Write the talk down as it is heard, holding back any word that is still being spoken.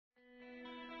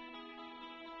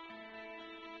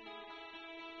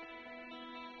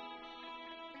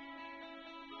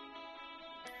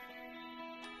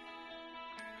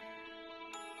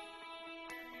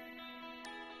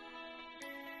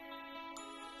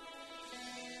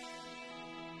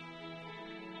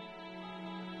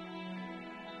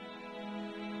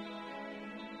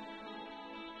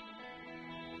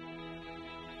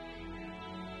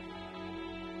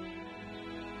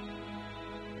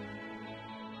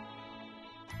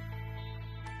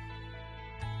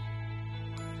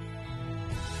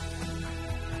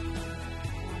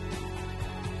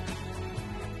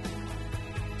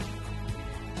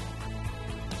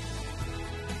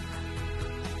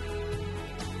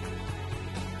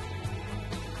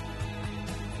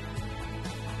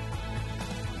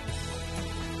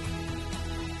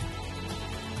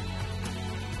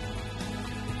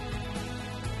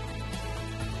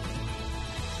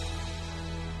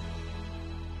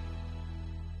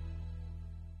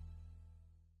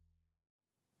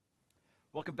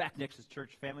Welcome back, Nexus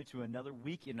Church family, to another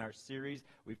week in our series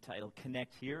we've titled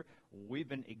Connect Here. We've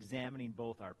been examining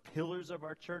both our pillars of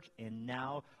our church and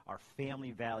now our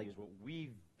family values, what we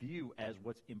view as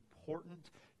what's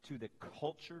important to the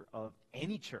culture of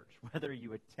any church, whether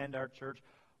you attend our church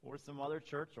or some other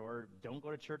church or don't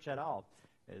go to church at all.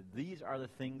 These are the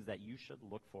things that you should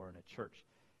look for in a church.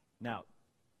 Now,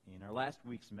 in our last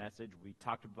week's message, we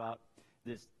talked about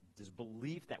this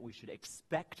belief that we should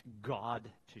expect God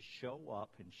to show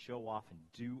up and show off and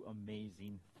do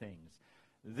amazing things.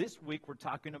 This week we're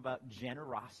talking about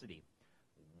generosity.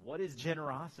 What is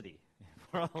generosity?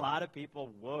 For a lot of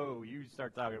people, whoa, you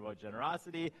start talking about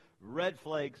generosity, red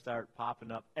flags start popping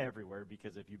up everywhere,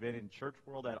 because if you've been in church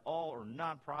world at all or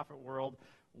nonprofit world,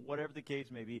 whatever the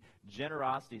case may be,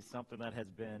 generosity is something that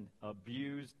has been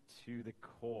abused to the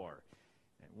core.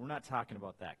 And we're not talking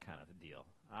about that kind of a deal.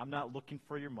 I'm not looking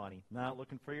for your money, not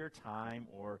looking for your time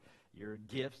or your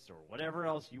gifts or whatever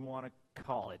else you want to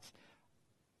call it.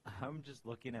 I'm just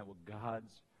looking at what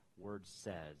God's Word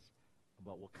says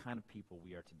about what kind of people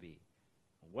we are to be.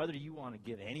 Whether you want to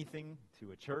give anything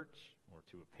to a church or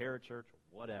to a parachurch or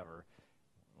whatever,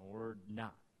 or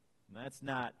not. That's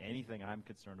not anything I'm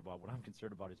concerned about. What I'm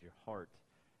concerned about is your heart.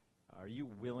 Are you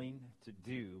willing to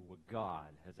do what God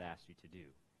has asked you to do?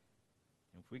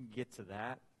 And if we can get to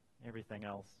that, everything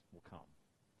else will come.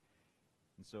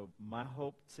 And so my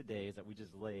hope today is that we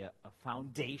just lay a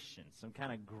foundation, some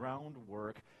kind of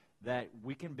groundwork that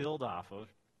we can build off of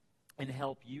and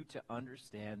help you to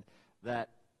understand that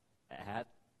at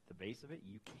the base of it,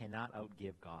 you cannot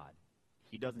outgive God.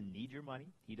 He doesn't need your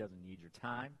money. He doesn't need your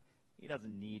time. He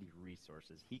doesn't need your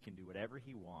resources. He can do whatever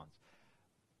he wants.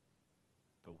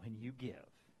 But when you give,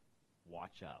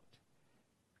 watch out,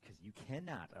 because you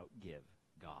cannot outgive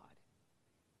God.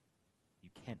 You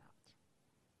cannot.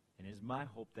 And it is my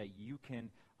hope that you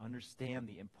can understand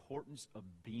the importance of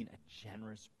being a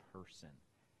generous person,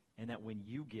 and that when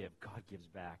you give, God gives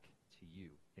back to you.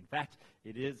 In fact,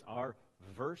 it is our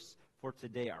verse for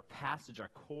today, our passage, our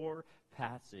core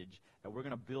passage that we're going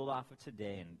to build off of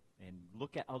today and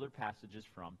look at other passages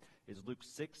from, is Luke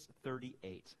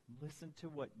 6:38. Listen to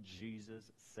what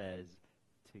Jesus says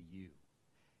to you.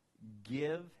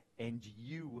 Give, and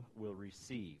you will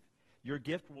receive. Your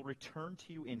gift will return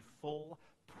to you in full,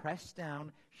 pressed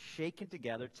down, shaken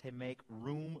together to make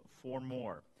room for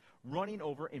more, running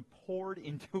over and poured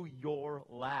into your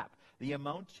lap. The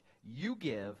amount you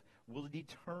give will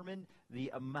determine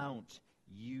the amount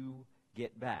you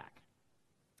get back.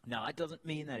 Now, that doesn't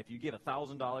mean that if you give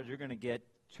 $1,000, you're going to get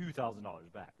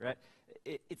 $2,000 back, right?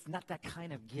 It's not that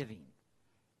kind of giving.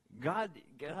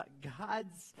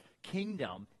 God's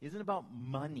kingdom isn't about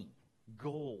money,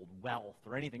 gold, wealth,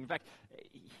 or anything. In fact,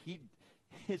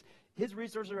 his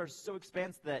resources are so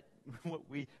expansive that what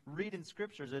we read in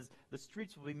scriptures is the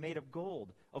streets will be made of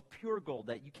gold, of pure gold,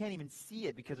 that you can't even see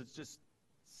it because it's just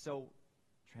so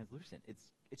translucent.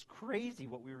 It's crazy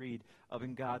what we read of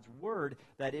in God's word,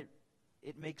 that it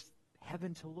makes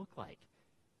heaven to look like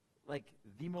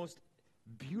the most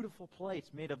beautiful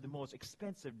place made of the most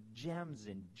expensive gems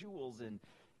and jewels and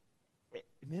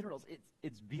minerals.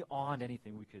 It's beyond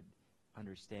anything we could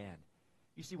understand.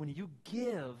 You see, when you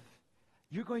give,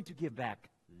 you're going to give back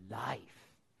life.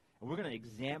 And we're going to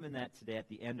examine that today at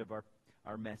the end of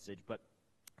our message. But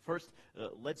first,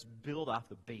 let's build off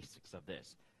the basics of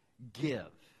this.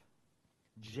 Give.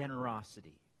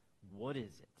 Generosity. What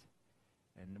is it?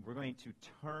 And we're going to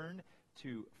turn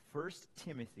to 1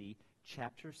 Timothy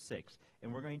chapter 6,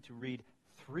 and we're going to read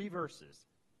 3 verses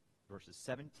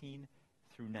 17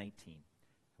 through 19.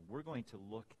 And we're going to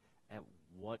look at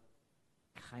what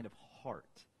kind of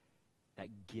heart that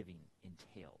giving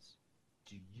entails.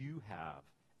 Do you have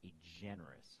a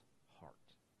generous heart?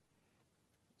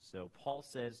 So Paul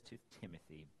says to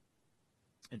Timothy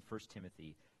in 1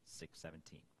 Timothy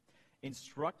 6:17,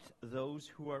 instruct those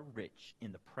who are rich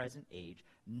in the present age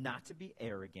not to be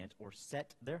arrogant or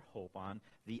set their hope on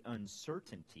the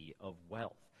uncertainty of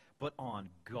wealth, but on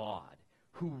God,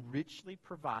 who richly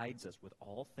provides us with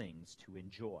all things to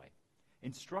enjoy.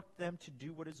 Instruct them to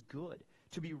do what is good,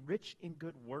 to be rich in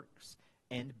good works,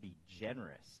 and be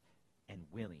generous and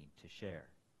willing to share,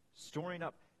 storing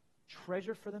up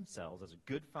treasure for themselves as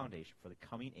a good foundation for the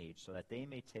coming age, so that they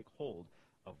may take hold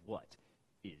of what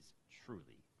is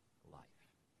truly life.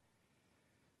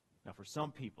 Now, for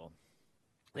some people,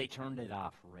 they turned it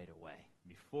off right away,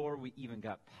 before we even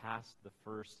got past the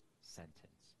first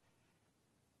sentence.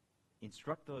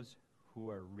 Instruct those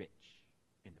who are rich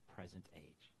in the present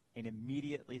age. And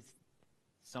immediately,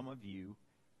 some of you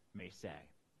may say,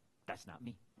 that's not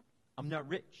me. I'm not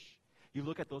rich. You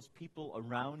look at those people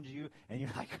around you, and you're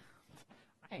like,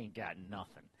 I ain't got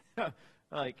nothing.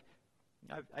 Like,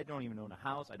 I don't even own a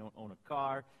house. I don't own a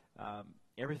car.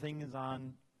 Everything is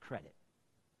on credit.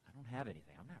 I don't have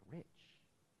anything. I'm not rich.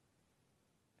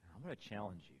 And I'm going to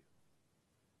challenge you.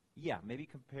 Yeah, maybe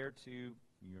compared to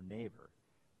your neighbor,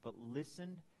 but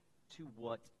listen to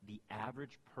what the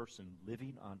average person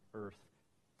living on earth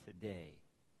today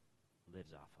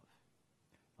lives off of.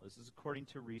 Now, this is according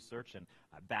to research, and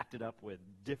I backed it up with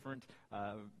different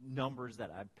numbers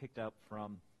that I picked up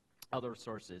from other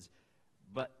sources.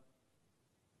 But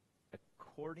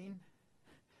according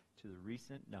to the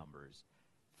recent numbers,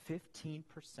 15%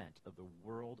 of the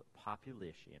world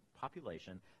population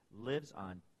lives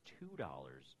on $2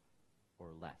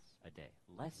 or less a day.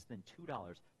 Less than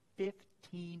 $2.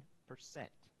 15%.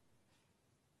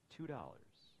 $2 or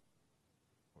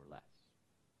less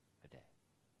a day.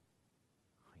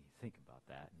 When you think about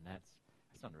that, and that's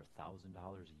under $1,000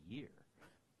 a year.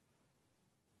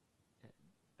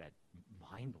 That's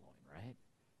mind-blowing, right?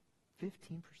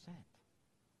 15%.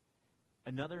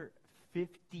 Another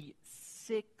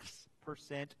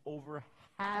 56%, over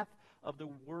half of the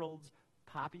world's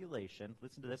population,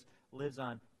 listen to this, lives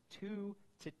on $2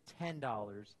 to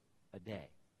 $10 a day.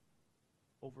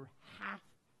 Over half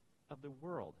of the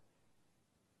world.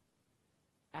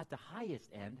 At the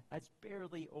highest end, that's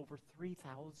barely over $3,000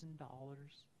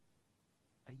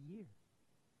 a year.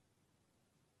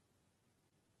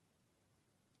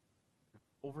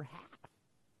 Over half.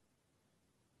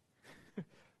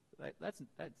 That's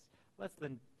less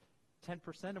than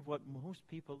 10% of what most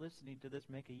people listening to this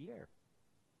make a year.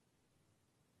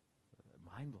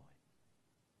 Mind-blowing.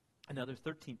 Another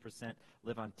 13%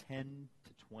 live on $10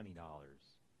 to $20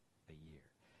 a year.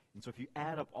 And so if you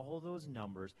add up all those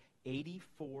numbers,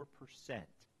 84%,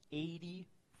 84%,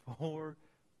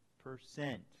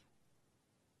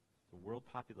 the world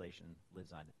population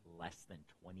lives on less than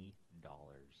 $20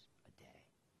 a day.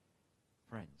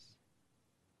 Friends,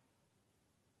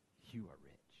 you are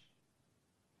rich.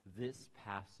 This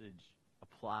passage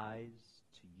applies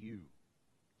to you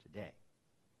today.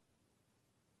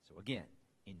 So again,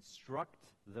 instruct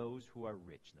those who are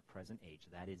rich in the present age.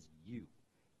 That is you.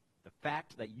 The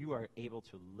fact that you are able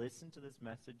to listen to this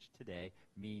message today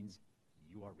means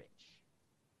you are rich.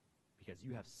 Because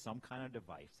you have some kind of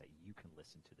device that you can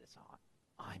listen to this on.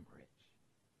 I'm rich.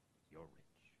 You're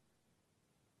rich.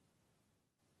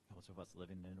 Those of us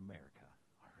living in America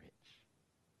are rich.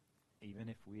 Even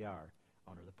if we are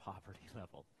under the poverty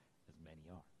level, as many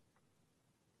are.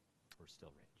 We're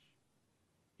still rich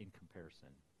in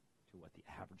comparison to what the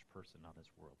average person on this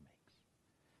world makes.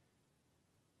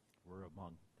 We're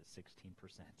among the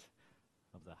 16%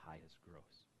 of the highest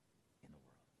gross in the world.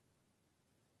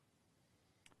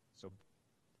 So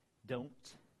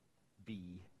don't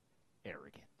be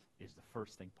arrogant is the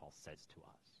first thing Paul says to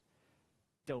us.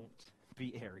 Don't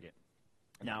be arrogant.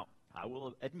 Now, I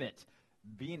will admit,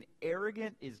 being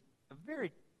arrogant is a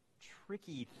very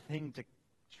tricky thing to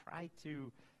try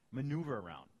to maneuver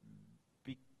around.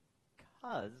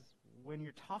 Because when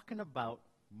you're talking about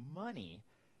money,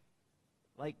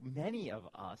 like many of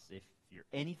us, if you're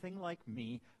anything like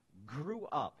me, grew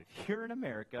up, if you're in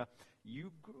America,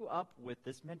 you grew up with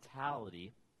this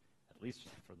mentality, at least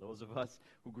for those of us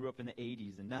who grew up in the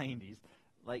 80s and 90s,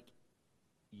 like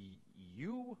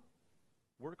you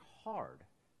work hard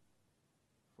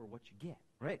for what you get,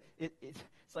 right?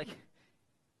 It's like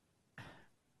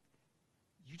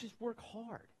you just work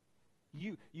hard.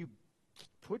 You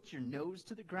put your nose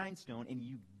to the grindstone and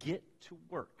you get to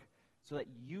work so that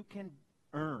you can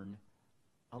earn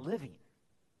a living.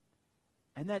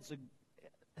 And that's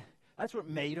what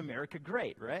made America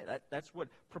great, right? That's what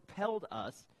propelled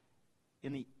us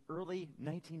in the early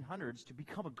 1900s to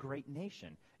become a great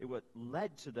nation. It what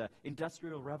led to the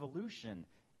Industrial Revolution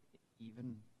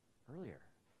even earlier.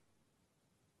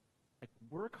 Like,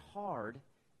 work hard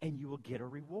and you will get a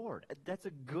reward. That's a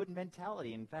good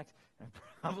mentality. In fact, it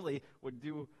probably would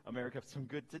do America some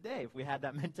good today if we had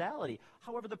that mentality.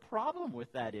 However, the problem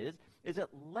with that is it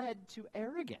led to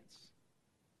arrogance.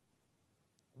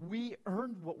 We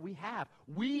earned what we have.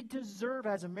 We deserve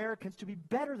as Americans to be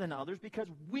better than others because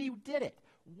we did it.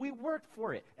 We worked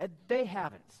for it, and they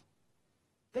haven't.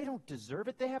 They don't deserve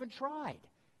it. They haven't tried.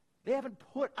 They haven't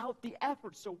put out the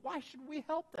effort, so why should we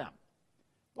help them?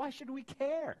 Why should we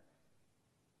care?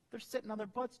 They're sitting on their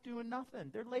butts doing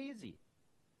nothing. They're lazy.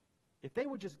 If they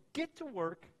would just get to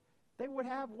work, they would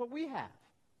have what we have.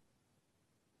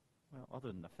 Well,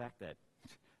 other than the fact that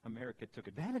America took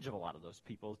advantage of a lot of those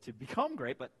people to become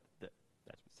great, but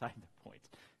that's beside the point.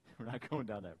 We're not going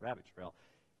down that rabbit trail.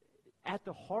 At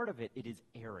the heart of it, it is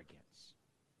arrogance.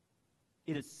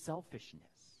 It is selfishness.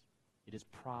 It is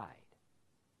pride.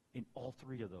 In all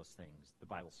three of those things, the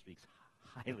Bible speaks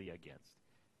highly against.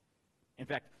 In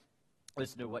fact,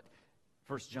 listen to what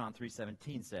 1 John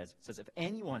 3:17 says. It says, if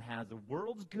anyone has the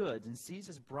world's goods and sees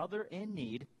his brother in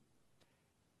need,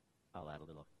 I'll add a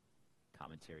little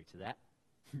commentary to that.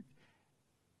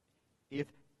 If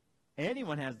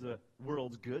anyone has the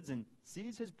world's goods and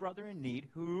sees his brother in need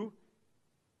who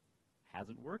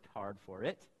hasn't worked hard for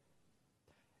it,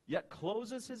 yet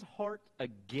closes his heart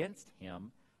against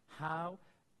him, how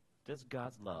does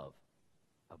God's love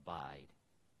abide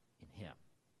in him?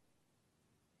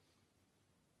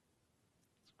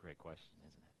 It's a great question,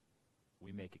 isn't it?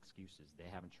 We make excuses. They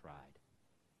haven't tried.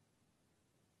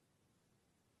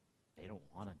 They don't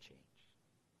want to change.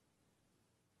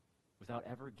 Without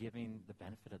ever giving the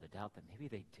benefit of the doubt that maybe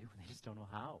they do, and they just don't know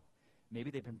how.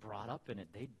 Maybe they've been brought up in it.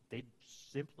 They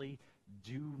simply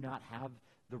do not have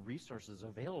the resources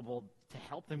available to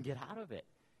help them get out of it.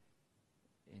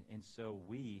 And so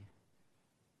we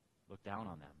look down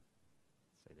on them,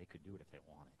 say they could do it if they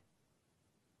wanted.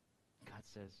 God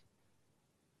says,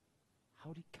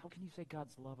 how can you say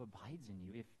God's love abides in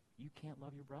you if you can't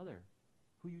love your brother,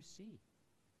 who you see?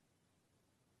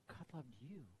 God loved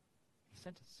you. He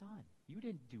sent his son. You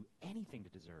didn't do anything to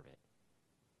deserve it.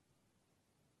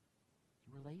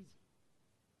 You were lazy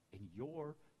in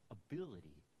your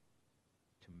ability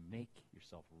to make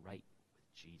yourself right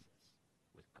with Jesus,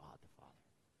 with God the Father.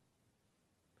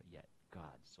 But yet,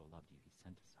 God so loved you, he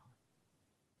sent his son.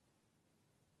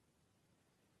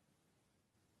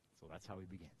 So that's how he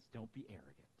begins. Don't be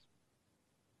arrogant.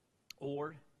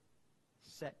 Or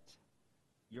set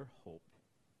your hope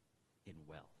in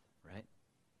wealth, right?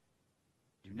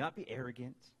 Do not be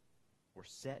arrogant or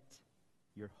set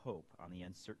your hope on the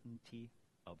uncertainty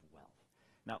of wealth.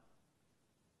 Now,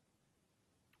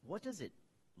 what does it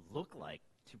look like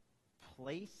to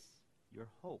place your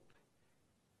hope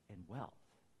in wealth?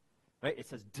 Right? It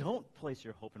says don't place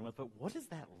your hope in wealth, but what does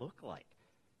that look like?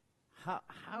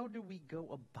 How do we go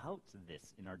about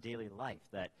this in our daily life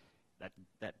that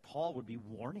Paul would be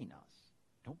warning us?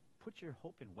 Don't put your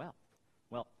hope in wealth.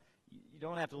 Well, you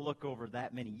don't have to look over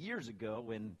that many years ago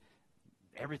when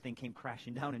everything came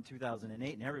crashing down in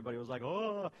 2008 and everybody was like,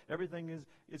 oh, everything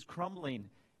is crumbling.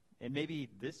 And maybe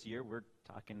this year, we're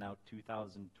talking now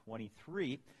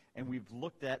 2023, and we've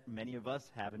looked at, many of us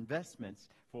have investments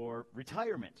for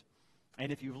retirement.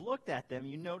 And if you've looked at them,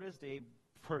 you noticed a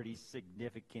pretty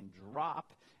significant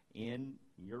drop in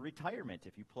your retirement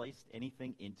if you placed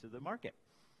anything into the market.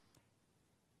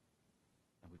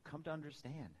 And we've come to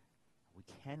understand we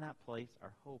cannot place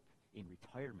our hope in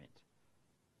retirement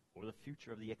or the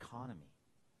future of the economy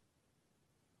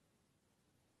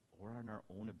or on our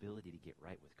own ability to get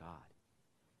right with God.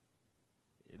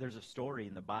 There's a story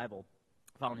in the Bible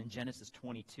found in Genesis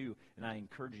 22, and I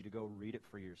encourage you to go read it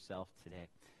for yourself today.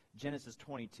 Genesis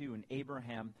 22, and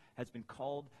Abraham has been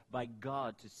called by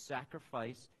God to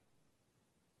sacrifice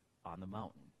on the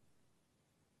mountain.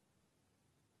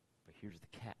 But here's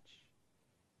the catch.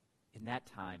 In that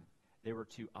time, they were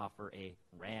to offer a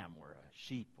ram or a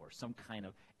sheep or some kind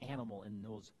of animal in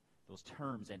those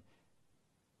terms. And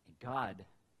God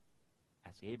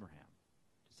asked Abraham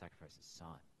to sacrifice his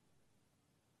son.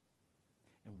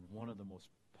 And one of the most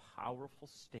powerful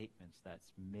statements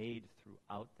that's made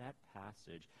throughout that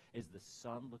passage is the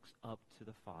son looks up to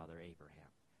the father,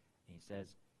 Abraham, and he says,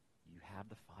 you have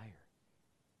the fire.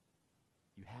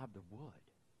 You have the wood.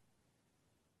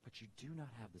 But you do not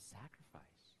have the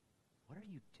sacrifice. What are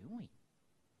you doing?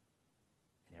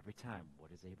 And every time,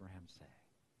 what does Abraham say?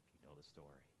 You know the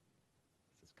story.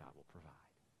 He says, God will provide.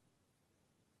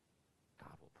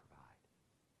 God will provide.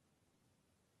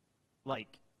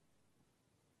 Like,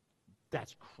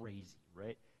 that's crazy,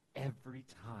 right? Every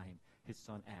time his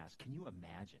son asks, can you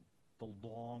imagine the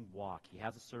long walk? He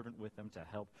has a servant with him to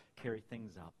help carry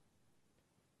things up.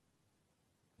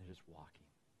 They're just walking.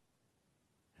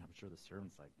 And I'm sure the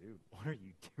servant's like, dude, what are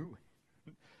you doing?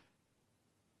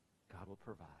 God will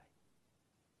provide.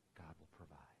 God will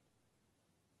provide.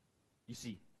 You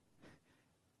see,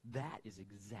 that is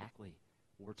exactly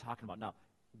what we're talking about. Now,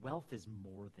 wealth is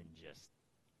more than just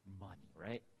money,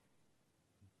 right?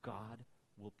 God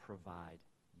will provide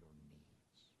your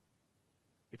needs.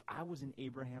 If I was in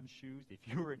Abraham's shoes, if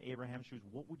you were in Abraham's shoes,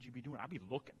 what would you be doing? I'd be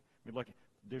looking.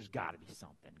 There's got to be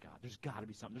something, God. There's got to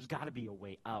be something. There's got to be a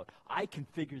way out. I can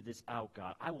figure this out,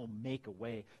 God. I will make a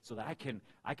way so that I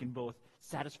can both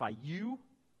satisfy you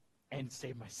and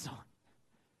save my son.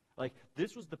 Like,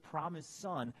 this was the promised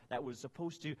son that was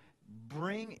supposed to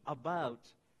bring about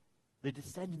the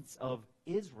descendants of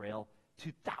Israel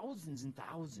to thousands and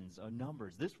thousands of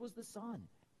numbers. This was the son.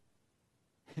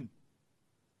 And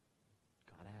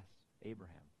God asked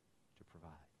Abraham,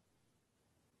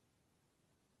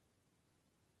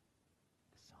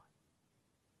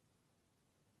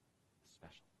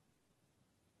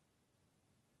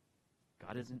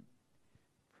 God isn't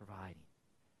providing.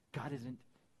 God isn't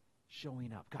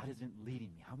showing up. God isn't leading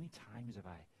me. How many times have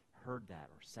I heard that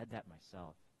or said that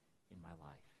myself in my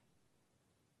life?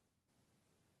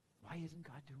 Why isn't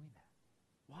God doing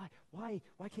that?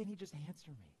 Why can't he just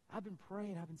answer me? I've been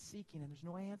praying, I've been seeking, and there's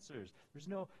no answers. There's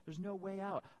no way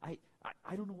out. I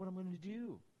don't know what I'm going to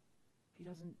do. If he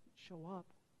doesn't show up,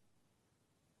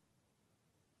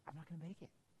 I'm not going to make it.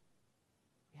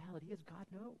 Reality is God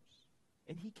knows,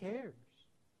 and he cares,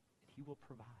 and he will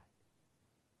provide.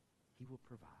 He will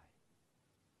provide.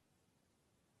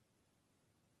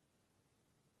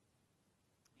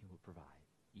 He will provide,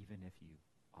 even if you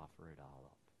offer it all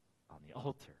up on the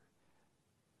altar,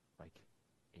 like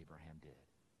Abraham did.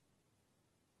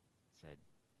 Said,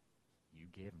 you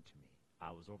gave him to me.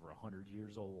 I was over 100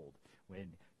 years old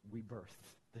when we birthed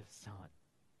this son.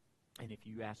 And if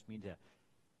you ask me to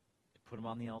put him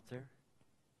on the altar,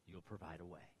 you'll provide a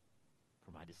way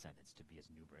for my descendants to be as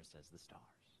numerous as the stars.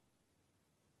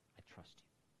 I trust you.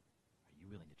 Are you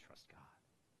willing to trust God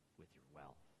with your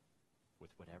wealth,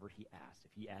 with whatever he asks?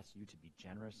 If he asks you to be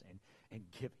generous and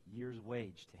give a year's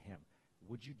wage to him,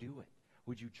 would you do it?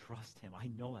 Would you trust him? I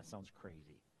know that sounds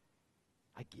crazy.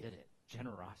 I get it.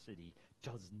 Generosity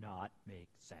does not make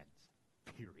sense,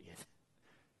 period.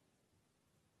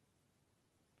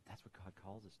 That's what God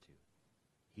calls us to.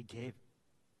 He gave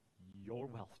your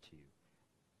wealth to you.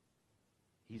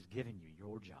 He's given you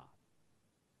your job.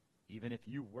 Even if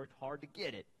you worked hard to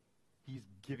get it, he's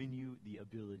given you the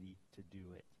ability to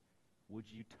do it. Would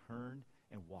you turn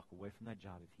and walk away from that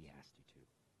job if he asked you to?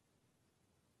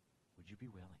 Would you be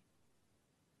willing?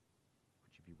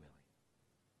 Would you be willing?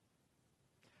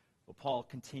 Well, Paul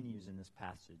continues in this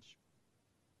passage,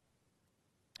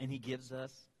 and he gives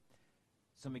us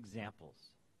some examples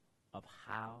of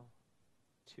how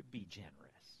to be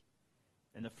generous.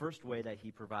 And the first way that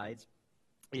he provides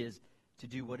is to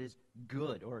do what is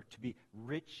good, or to be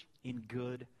rich in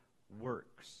good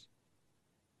works.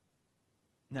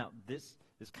 Now, this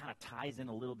kind of ties in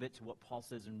a little bit to what Paul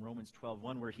says in Romans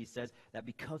 12:1, where he says that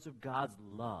because of God's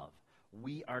love,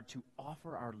 we are to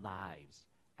offer our lives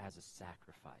as a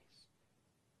sacrifice.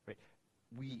 Right?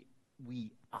 We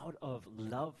out of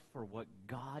love for what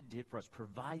God did for us,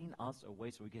 providing us a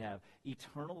way so we could have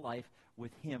eternal life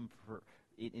with him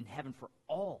in heaven for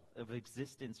all of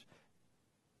existence,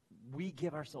 we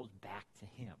give ourselves back to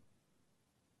him.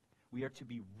 We are to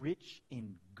be rich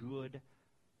in good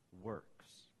works.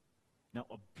 Now,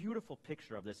 a beautiful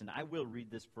picture of this, and I will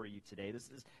read this for you today. This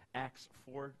is Acts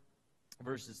 4,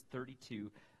 verses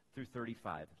 32 through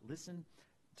 35. Listen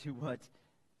to what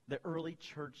the early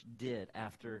church did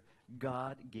after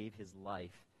God gave his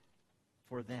life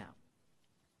for them.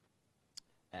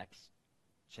 Acts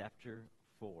chapter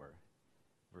 4,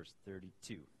 verse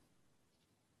 32.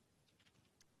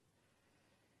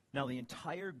 Now the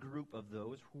entire group of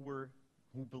those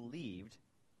who believed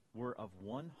were of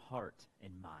one heart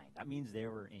and mind. That means they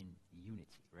were in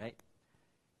unity, right?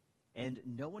 And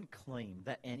no one claimed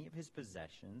that any of his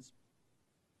possessions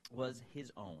was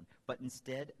his own, but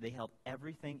instead they held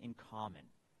everything in common.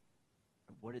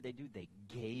 What did they do? They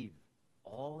gave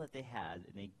all that they had,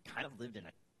 and they kind of lived in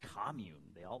a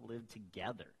commune. They all lived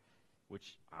together,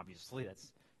 which obviously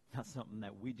that's not something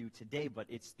that we do today, but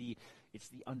it's the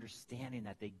understanding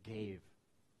that they gave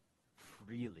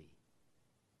freely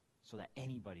so that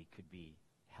anybody could be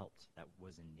helped that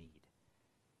was in need.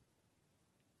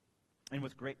 And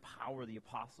with great power, the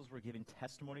apostles were giving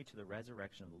testimony to the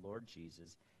resurrection of the Lord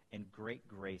Jesus, and great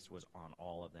grace was on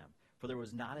all of them. For there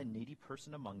was not a needy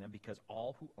person among them, because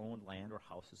all who owned land or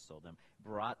houses sold them,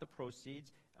 brought the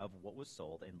proceeds of what was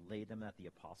sold, and laid them at the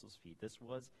apostles' feet. This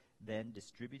was then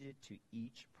distributed to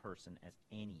each person as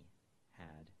any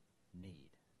had need.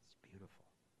 It's beautiful.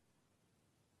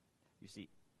 You see,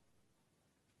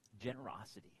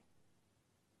 generosity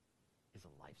is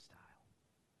a lifestyle.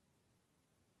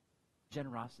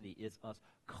 Generosity is us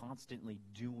constantly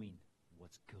doing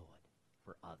what's good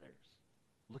for others,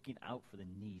 looking out for the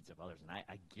needs of others. And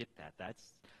I get that.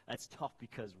 That's tough,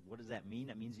 because what does that mean?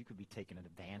 That means you could be taken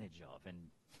advantage of. And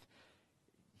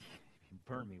you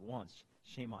burn me once,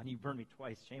 shame on you. Burn me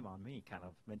twice, shame on me kind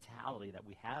of mentality that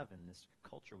we have in this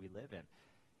culture we live in.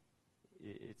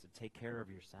 It's to take care of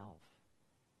yourself.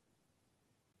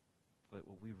 But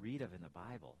what we read of in the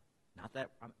Bible, not that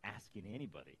I'm asking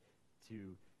anybody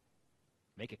to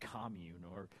make a commune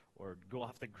or go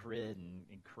off the grid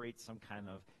and create some kind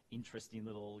of interesting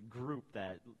little group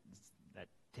that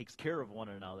takes care of one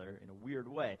another in a weird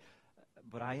way.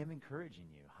 But I am encouraging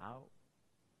you. How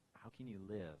can you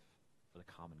live for the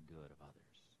common good of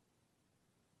others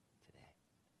today?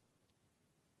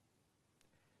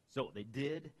 So they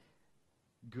did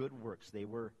good works. They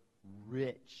were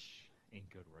rich in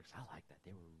good works. I like that.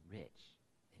 They were rich.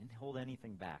 They didn't hold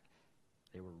anything back.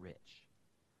 They were rich.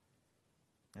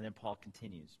 And then Paul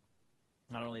continues.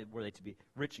 Not only were they to be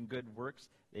rich in good works,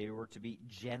 they were to be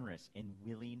generous and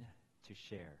willing to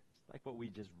share. It's like what we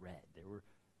just read. They were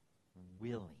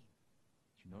willing.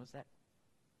 Did you notice that?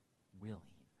 Willing. I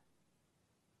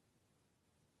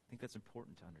think that's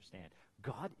important to understand.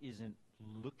 God isn't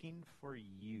looking for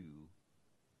you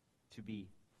to be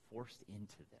forced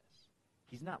into this.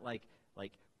 He's not like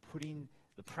putting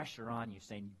the pressure on you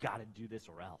saying, you got to do this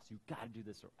or else. You got to do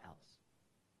this or else.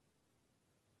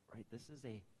 Right? This is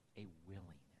a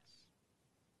willingness.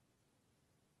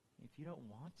 If you don't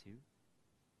want to,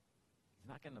 he's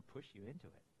not going to push you into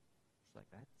it. It's like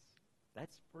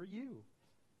that's for you.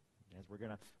 As we're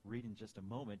going to read in just a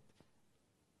moment,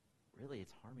 really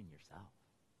it's harming yourself.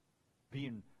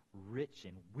 Being rich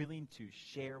and willing to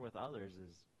share with others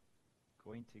is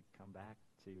going to come back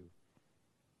to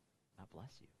not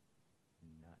bless you,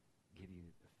 not give you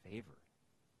the favor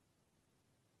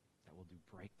that will do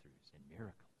breakthroughs and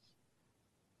miracles.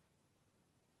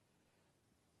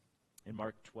 In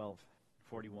Mark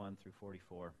 12:41 through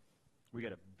 44, we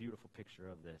got a beautiful picture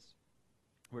of this,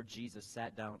 where Jesus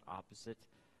sat down opposite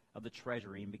of the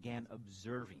treasury and began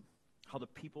observing how the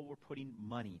people were putting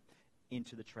money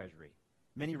into the treasury.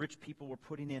 Many rich people were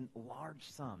putting in large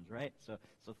sums, right? So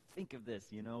think of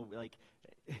this, like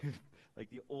like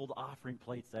the old offering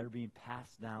plates that are being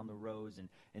passed down the rows,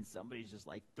 and somebody's just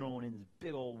like throwing in this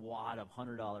big old wad of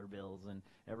 $100 bills, and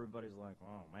everybody's like,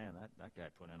 oh man, that guy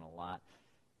put in a lot.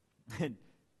 And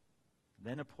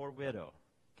then a poor widow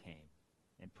came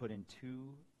and put in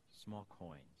 2 small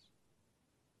coins,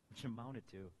 which amounted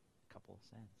to a couple of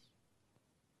cents.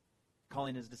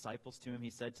 Calling his disciples to him, he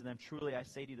said to them, truly I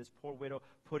say to you, this poor widow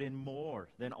put in more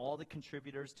than all the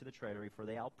contributors to the treasury, for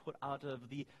they all put out of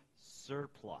the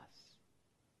surplus.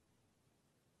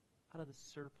 Out of the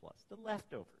surplus, the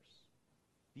leftovers,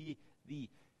 the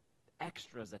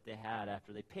extras that they had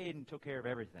after they paid and took care of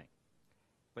everything.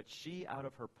 But she, out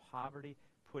of her poverty,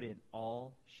 put in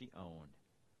all she owned,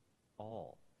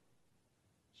 all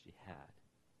she had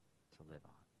to live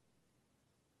on.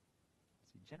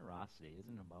 See, generosity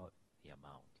isn't about the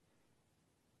amount.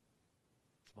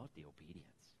 It's about the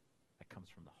obedience that comes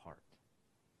from the heart.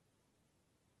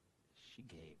 She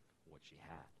gave what she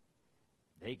had.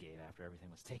 They gave after everything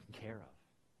was taken care of.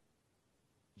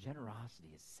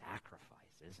 Generosity is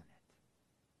sacrifice, isn't it?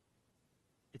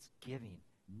 It's giving,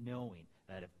 knowing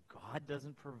that if God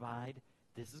doesn't provide,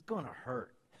 this is going to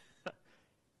hurt.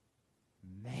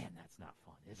 Man, that's not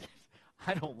fun, is it?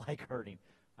 I don't like hurting.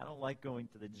 I don't like going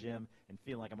to the gym and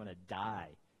feeling like I'm going to die.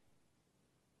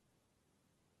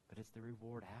 But it's the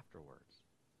reward afterwards.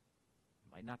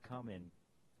 It might not come in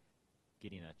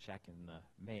getting a check in the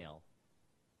mail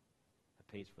that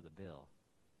pays for the bill.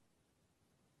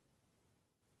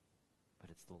 But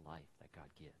it's the life that God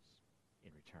gives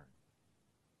in return.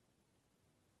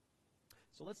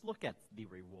 So let's look at the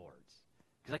rewards,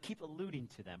 because I keep alluding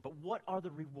to them. But what are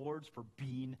the rewards for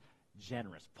being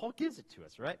generous? Paul gives it to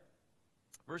us, right?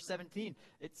 Verse 17,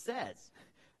 it says,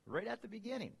 right at the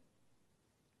beginning,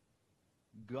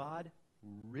 God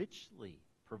richly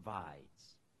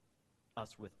provides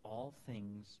us with all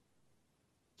things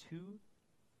to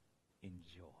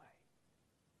enjoy.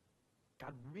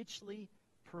 God richly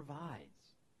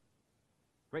provides.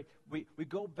 Right? We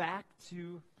go back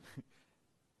to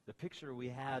the picture we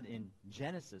had in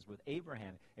Genesis with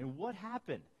Abraham. And what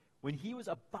happened? When he was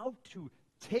about to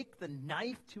take the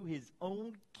knife to his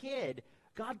own kid,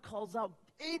 God calls out,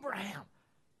 Abraham,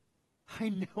 I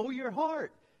know your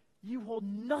heart. You hold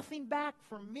nothing back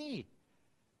from me.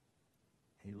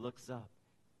 And he looks up.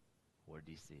 What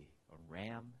did he see? A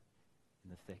ram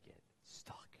in the thicket,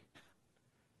 stuck. And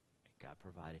God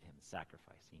provided him the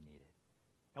sacrifice he needed.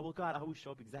 And will God always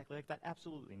show up exactly like that?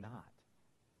 Absolutely not.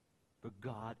 But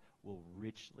God will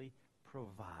richly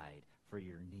provide for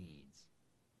your needs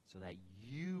so that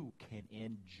you can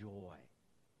enjoy.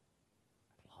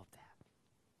 I love that.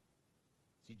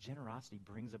 See, generosity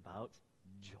brings about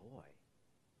joy.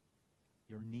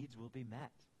 Your needs will be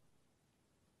met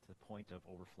to the point of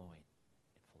overflowing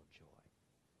and full of joy.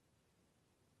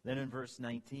 Then in verse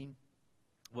 19,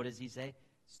 what does he say?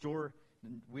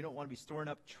 We don't want to be storing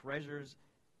up treasures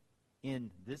in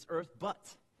this earth,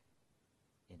 but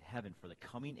in heaven for the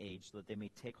coming age, so that they may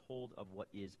take hold of what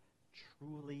is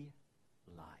truly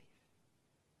life.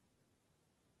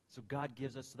 So God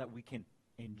gives us so that we can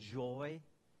enjoy,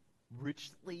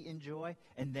 richly enjoy,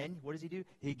 and then what does he do?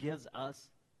 He gives us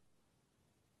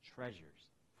treasures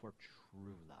for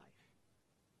true life,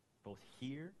 both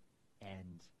here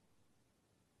and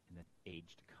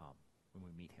age to come when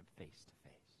we meet him face to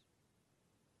face.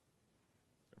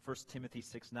 1 Timothy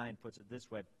 6:9 puts it this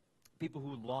way. People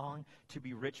who long to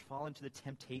be rich fall into the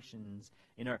temptations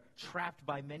and are trapped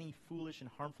by many foolish and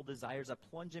harmful desires that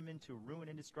plunge them into ruin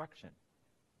and destruction.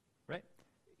 Right?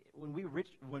 When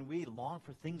we long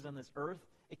for things on this earth,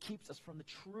 it keeps us from the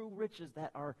true riches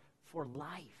that are for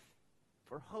life,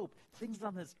 for hope. Things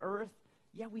on this earth,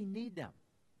 yeah, we need them.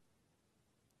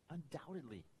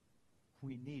 Undoubtedly,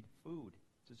 we need food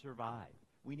to survive.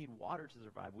 We need water to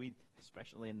survive.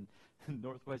 Especially in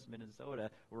northwest Minnesota,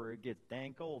 where it gets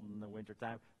dang cold in the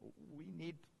wintertime, we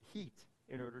need heat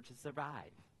in order to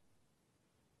survive.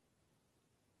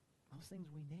 Those things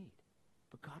we need.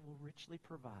 But God will richly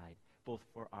provide both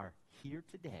for our here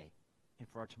today and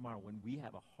for our tomorrow when we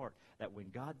have a heart that when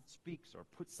God speaks or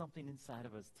puts something inside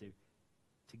of us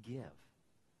to give,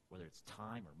 whether it's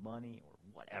time or money or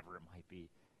whatever it might be,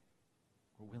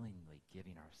 we're willingly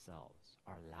giving ourselves,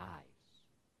 our lives,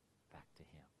 back to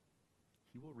him.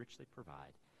 He will richly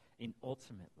provide. And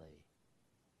ultimately,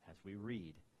 as we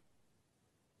read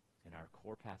in our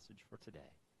core passage for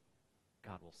today,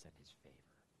 God will send his favor.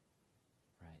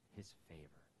 Right? His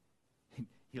favor.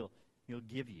 He'll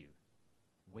give you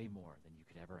way more than you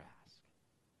could ever ask.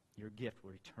 Your gift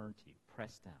will return to you,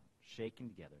 pressed down, shaken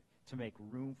together, to make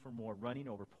room for more, running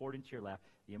over, poured into your lap.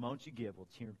 The amount you give will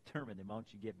determine the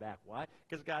amount you get back. Why?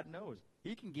 Because God knows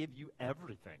he can give you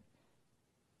everything.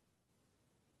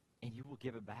 And you will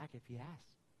give it back if he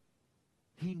asks.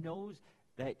 He knows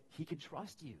that he can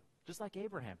trust you, just like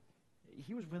Abraham.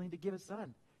 He was willing to give his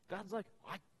son. God's like,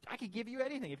 I can give you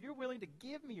anything. If you're willing to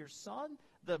give me your son,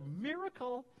 the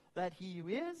miracle that he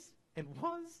is and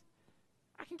was,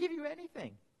 I can give you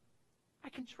anything. I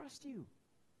can trust you.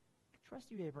 I can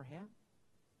trust you, Abraham.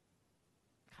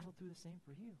 God will do the same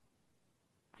for you.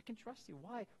 I can trust you.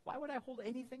 Why? Why would I hold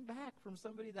anything back from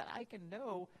somebody that I can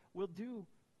know will do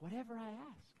whatever I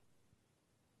ask?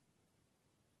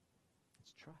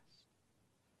 It's trust.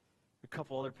 A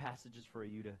couple other passages for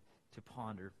you to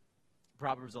ponder.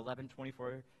 Proverbs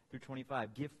 11:24 through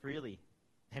 25. Give freely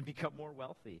and become more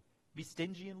wealthy. Be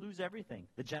stingy and lose everything.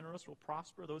 The generous will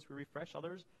prosper. Those who refresh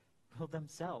others will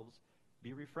themselves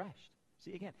be refreshed.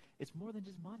 See, again, it's more than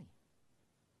just money.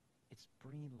 It's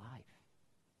bringing life,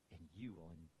 and you will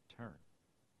in turn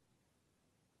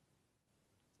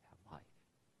have life.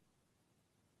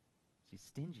 See,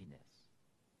 stinginess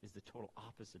is the total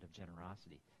opposite of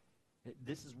generosity.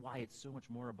 This is why it's so much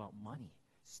more about money.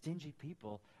 Stingy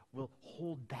people will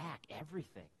hold back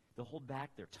everything. They'll hold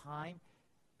back their time.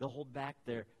 They'll hold back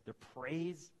their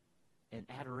praise and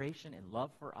adoration and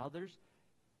love for others.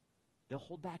 They'll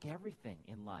hold back everything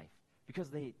in life because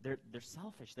they're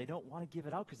selfish. They don't want to give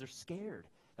it out because they're scared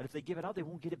that if they give it out, they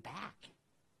won't get it back.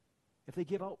 If they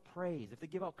give out praise, if they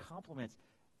give out compliments,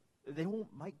 they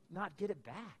might not get it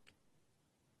back.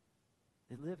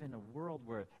 They live in a world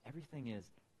where everything is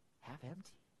half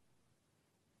empty.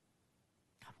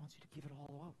 God wants you to give it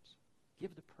all out.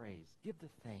 Give the praise. Give the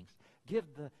thanks. Give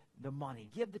the money.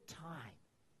 Give the time.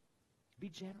 Be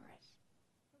generous.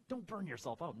 Don't burn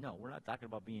yourself out. No, we're not talking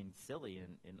about being silly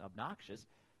and obnoxious.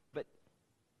 But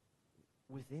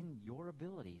within your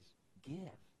abilities,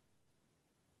 give.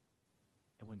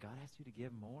 And when God asks you to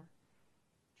give more,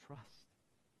 trust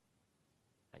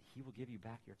that he will give you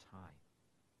back your time.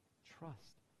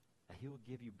 Trust that he will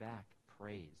give you back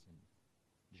praise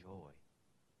and joy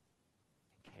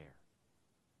and care.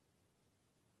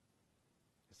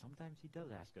 Because sometimes he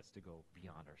does ask us to go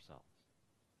beyond ourselves.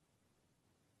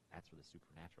 That's where the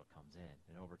supernatural comes in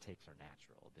and overtakes our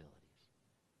natural abilities.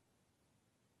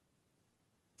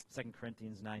 2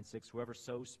 Corinthians 9:6, whoever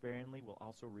sows sparingly will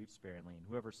also reap sparingly, and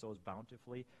whoever sows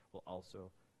bountifully will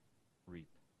also reap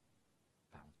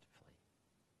bountifully.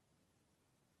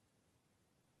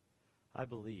 I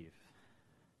believe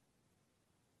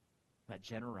that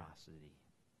generosity,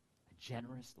 a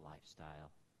generous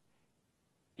lifestyle,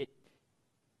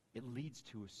 it leads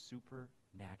to a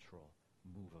supernatural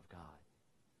move of God.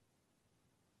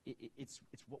 It's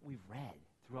what we've read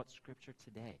throughout Scripture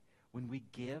today. When we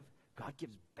give, God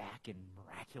gives back in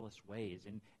miraculous ways,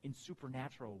 in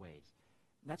supernatural ways.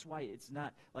 And that's why it's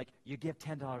not like you give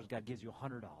 $10, God gives you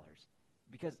 $100,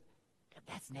 because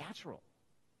that's natural.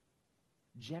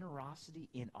 Generosity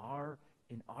in our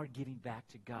giving back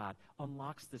to God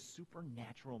unlocks the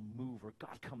supernatural move where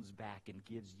God comes back and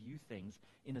gives you things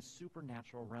in a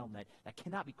supernatural realm that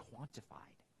cannot be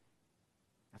quantified.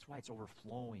 That's why it's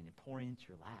overflowing and pouring into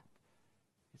your lap.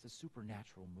 It's a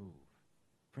supernatural move.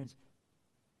 Friends,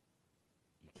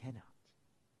 you cannot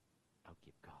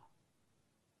outgive God.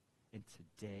 And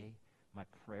today, my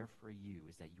prayer for you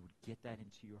is that you would get that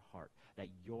into your heart, that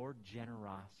your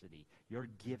generosity, your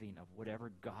giving of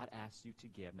whatever God asks you to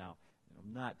give. Now,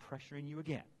 I'm not pressuring you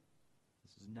again.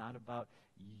 This is not about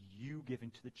you giving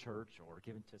to the church or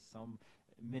giving to some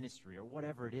ministry or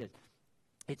whatever it is.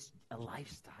 It's a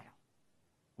lifestyle.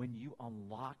 When you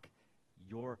unlock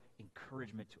your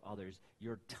encouragement to others,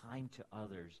 your time to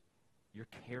others, your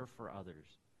care for others,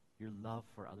 your love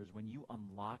for others, when you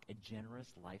unlock a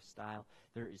generous lifestyle,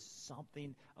 there is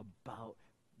something about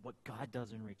what God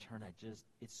does in return that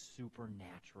it's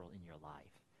supernatural in your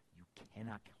life. You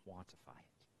cannot quantify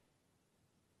it.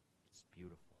 It's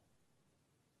beautiful.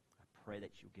 I pray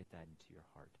that you'll get that into your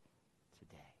heart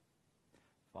today.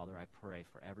 Father, I pray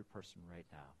for every person right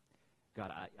now.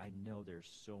 God, I know there's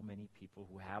so many people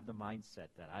who have the mindset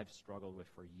that I've struggled with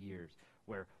for years,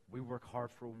 where we work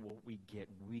hard for what we get.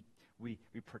 We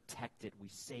protect it. We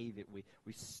save it.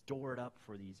 We store it up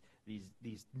for these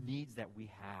needs that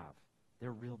we have.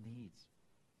 They're real needs.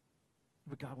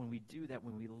 But God, when we do that,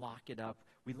 when we lock it up,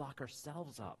 we lock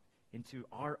ourselves up into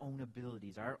our own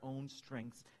abilities, our own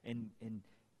strengths, and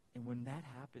when that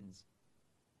happens,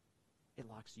 it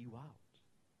locks you out.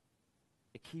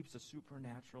 It keeps a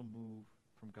supernatural move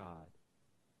from God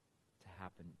to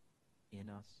happen in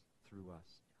us, through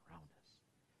us, and around us.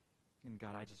 And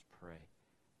God, I just pray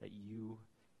that you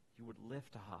would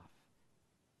lift off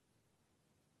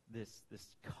this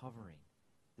covering,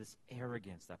 this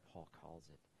arrogance that Paul calls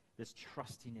it, this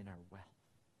trusting in our wealth.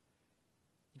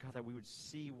 God, that we would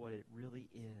see what it really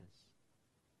is.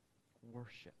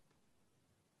 Worship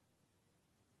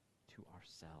to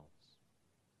ourselves.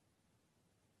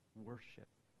 Worship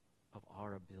of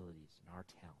our abilities and our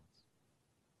talents.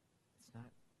 It's not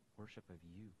worship of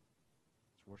you.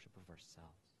 It's worship of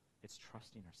ourselves. It's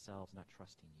trusting ourselves, not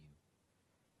trusting you.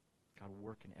 God,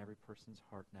 work in every person's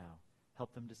heart now.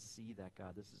 Help them to see that,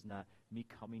 God. This is not me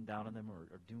coming down on them or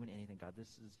doing anything. God,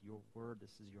 this is your word.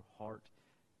 This is your heart.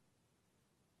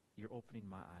 You're opening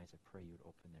my eyes. I pray you would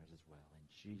open theirs as well. In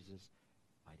Jesus'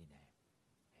 mighty name,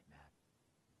 amen.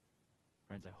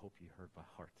 Friends, I hope you heard my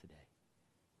heart today.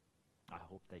 I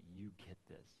hope that you get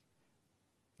this.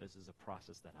 This is a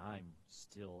process that I'm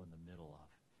still in the middle of.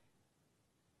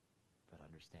 But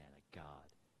understand that God,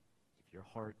 if your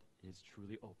heart is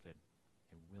truly open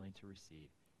and willing to receive,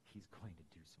 he's going to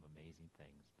do some amazing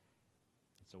things.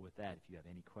 And so with that, if you have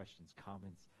any questions,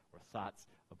 comments, or thoughts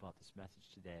about this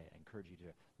message today, I encourage you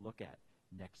to look at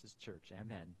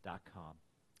nexuschurchmn.com.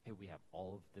 Hey, we have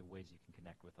all of the ways you can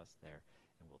connect with us there,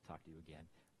 and we'll talk to you again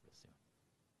real soon.